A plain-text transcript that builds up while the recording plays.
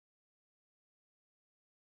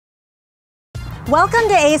Welcome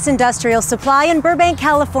to Ace Industrial Supply in Burbank,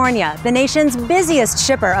 California, the nation's busiest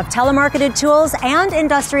shipper of telemarketed tools and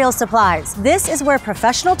industrial supplies. This is where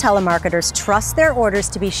professional telemarketers trust their orders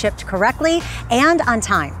to be shipped correctly and on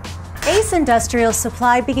time. Ace Industrial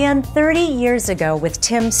Supply began 30 years ago with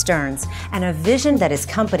Tim Stearns and a vision that his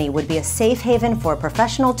company would be a safe haven for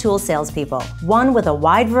professional tool salespeople, one with a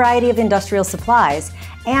wide variety of industrial supplies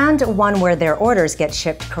and one where their orders get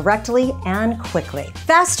shipped correctly and quickly.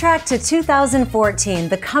 Fast track to 2014,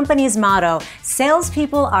 the company's motto,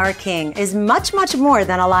 "Salespeople are king," is much, much more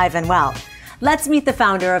than alive and well. Let's meet the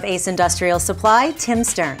founder of Ace Industrial Supply, Tim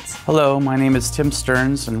Stearns. Hello, my name is Tim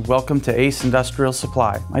Stearns and welcome to Ace Industrial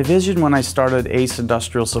Supply. My vision when I started Ace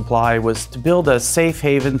Industrial Supply was to build a safe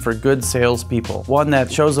haven for good salespeople, one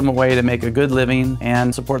that shows them a way to make a good living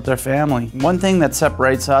and support their family. One thing that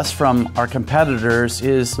separates us from our competitors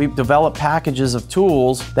is we've developed packages of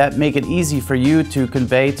tools that make it easy for you to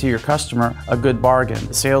convey to your customer a good bargain.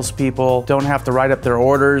 The salespeople don't have to write up their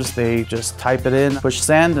orders, they just type it in, push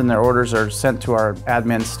send, and their orders are sent to our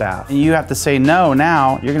admin staff. You have to say no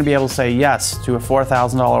now, you're going to be able to say yes to a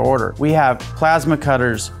 $4,000 order. We have plasma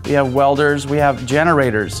cutters, we have welders, we have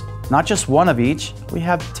generators. Not just one of each, we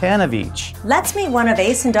have 10 of each. Let's meet one of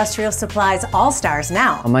Ace Industrial Supply's all-stars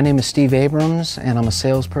now. My name is Steve Abrams and I'm a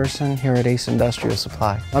salesperson here at Ace Industrial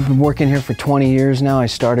Supply. I've been working here for 20 years now. I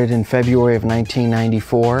started in February of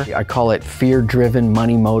 1994. I call it fear-driven,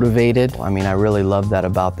 money-motivated. I mean, I really love that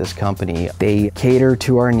about this company. They cater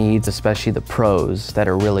to our needs, especially the pros that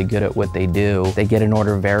are really good at what they do. They get an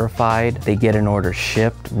order verified, they get an order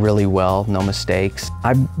shipped really well, no mistakes.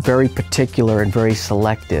 I'm very particular and very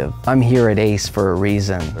selective. I'm here at Ace for a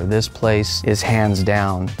reason. This place is hands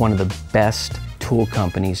down one of the best tool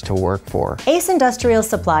companies to work for. Ace Industrial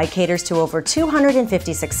Supply caters to over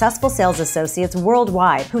 250 successful sales associates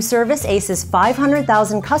worldwide who service Ace's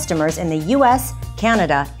 500,000 customers in the US,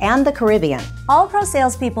 Canada, and the Caribbean. All pro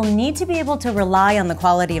salespeople need to be able to rely on the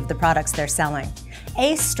quality of the products they're selling.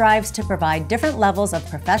 Ace strives to provide different levels of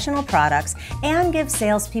professional products and give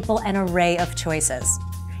salespeople an array of choices.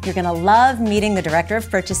 You're going to love meeting the Director of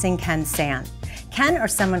Purchasing, Ken San. Ken or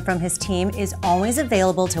someone from his team is always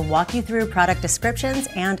available to walk you through product descriptions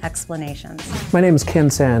and explanations. My name is Ken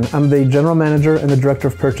San. I'm the General Manager and the Director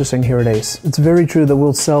of Purchasing here at Ace. It's very true that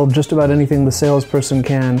we'll sell just about anything the salesperson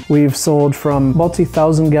can. We've sold from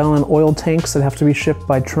multi-thousand-gallon oil tanks that have to be shipped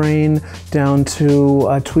by train down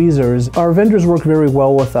to tweezers. Our vendors work very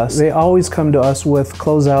well with us. They always come to us with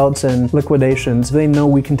closeouts and liquidations. They know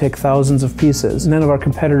we can take thousands of pieces. None of our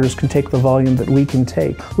competitors can take the volume that we can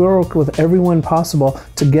take. We work with everyone possible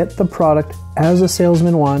to get the product as a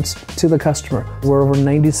salesman wants to the customer. We're over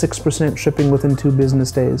 96% shipping within 2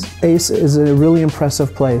 business days. Ace is a really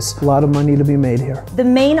impressive place. A lot of money to be made here. The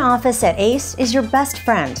main office at Ace is your best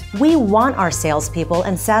friend. We want our salespeople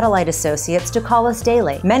and satellite associates to call us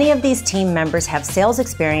daily. Many of these team members have sales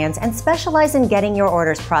experience and specialize in getting your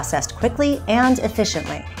orders processed quickly and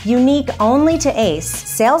efficiently. Unique only to Ace,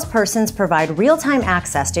 salespersons provide real-time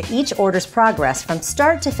access to each order's progress from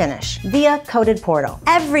start to finish via coded portal.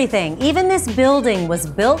 Everything, even this building, was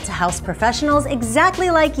built to house professionals exactly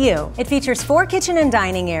like you. It features 4 kitchen and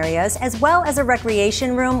dining areas, as well as a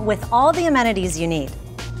recreation room with all the amenities you need.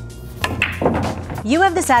 You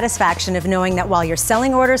have the satisfaction of knowing that while you're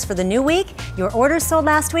selling orders for the new week, your orders sold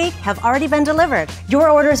last week have already been delivered. Your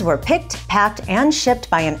orders were picked, packed, and shipped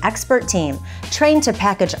by an expert team, trained to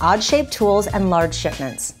package odd-shaped tools and large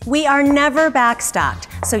shipments. We are never backstocked,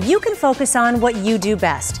 so you can focus on what you do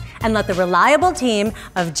best and let the reliable team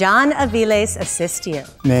of John Aviles assist you.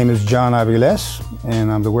 Name is John Aviles,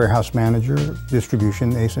 and I'm the warehouse manager,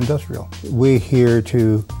 distribution, Ace Industrial. We're here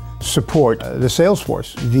to support the sales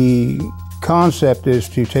force. The concept is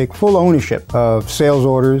to take full ownership of sales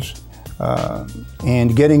orders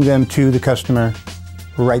and getting them to the customer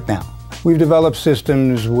right now. We've developed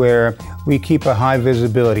systems where we keep a high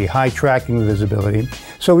visibility, high tracking visibility,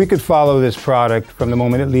 so we could follow this product from the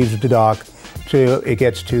moment it leaves the dock till it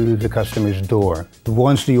gets to the customer's door.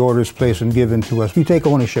 Once the order is placed and given to us, we take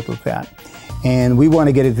ownership of that. And we want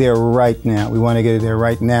to get it there right now. We want to get it there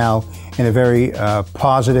right now in a very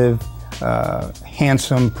positive,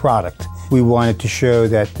 handsome product. We wanted to show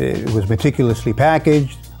that it was meticulously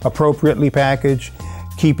packaged, appropriately packaged,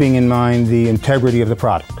 keeping in mind the integrity of the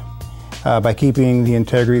product. By keeping the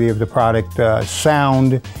integrity of the product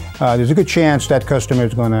sound, there's a good chance that customer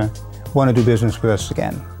is going to want to do business with us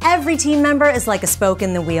again. Every team member is like a spoke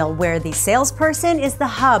in the wheel, where the salesperson is the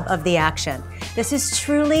hub of the action. This is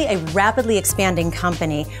truly a rapidly expanding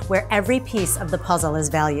company where every piece of the puzzle is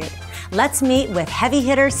valued. Let's meet with heavy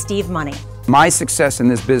hitter Steve Money. My success in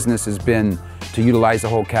this business has been to utilize the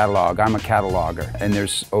whole catalog. I'm a cataloger, and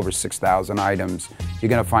there's over 6,000 items. You're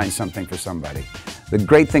going to find something for somebody. The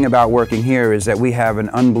great thing about working here is that we have an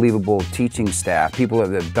unbelievable teaching staff. People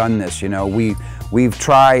that have done this, you know, we've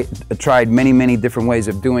tried many different ways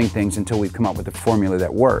of doing things until we've come up with a formula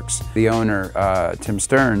that works. The owner, Tim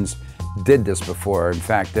Stearns, did this before. In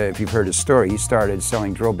fact, if you've heard his story, he started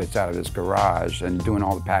selling drill bits out of his garage and doing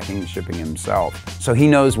all the packing and shipping himself. So he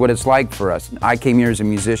knows what it's like for us. I came here as a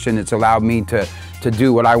musician. It's allowed me to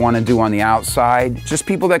do what I want to do on the outside. Just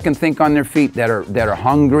people that can think on their feet, that are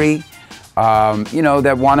hungry, you know,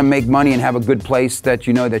 that want to make money and have a good place that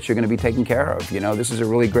you know that you're going to be taken care of. You know, this is a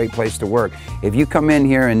really great place to work. If you come in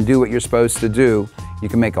here and do what you're supposed to do, you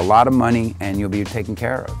can make a lot of money and you'll be taken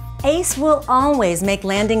care of. Ace will always make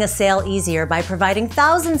landing a sale easier by providing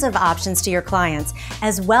thousands of options to your clients,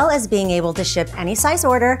 as well as being able to ship any size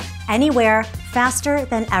order, anywhere, faster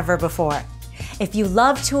than ever before. If you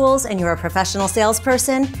love tools and you're a professional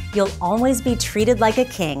salesperson, you'll always be treated like a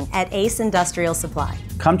king at Ace Industrial Supply.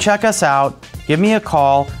 Come check us out, give me a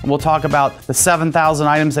call, and we'll talk about the 7,000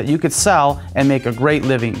 items that you could sell and make a great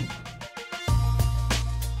living.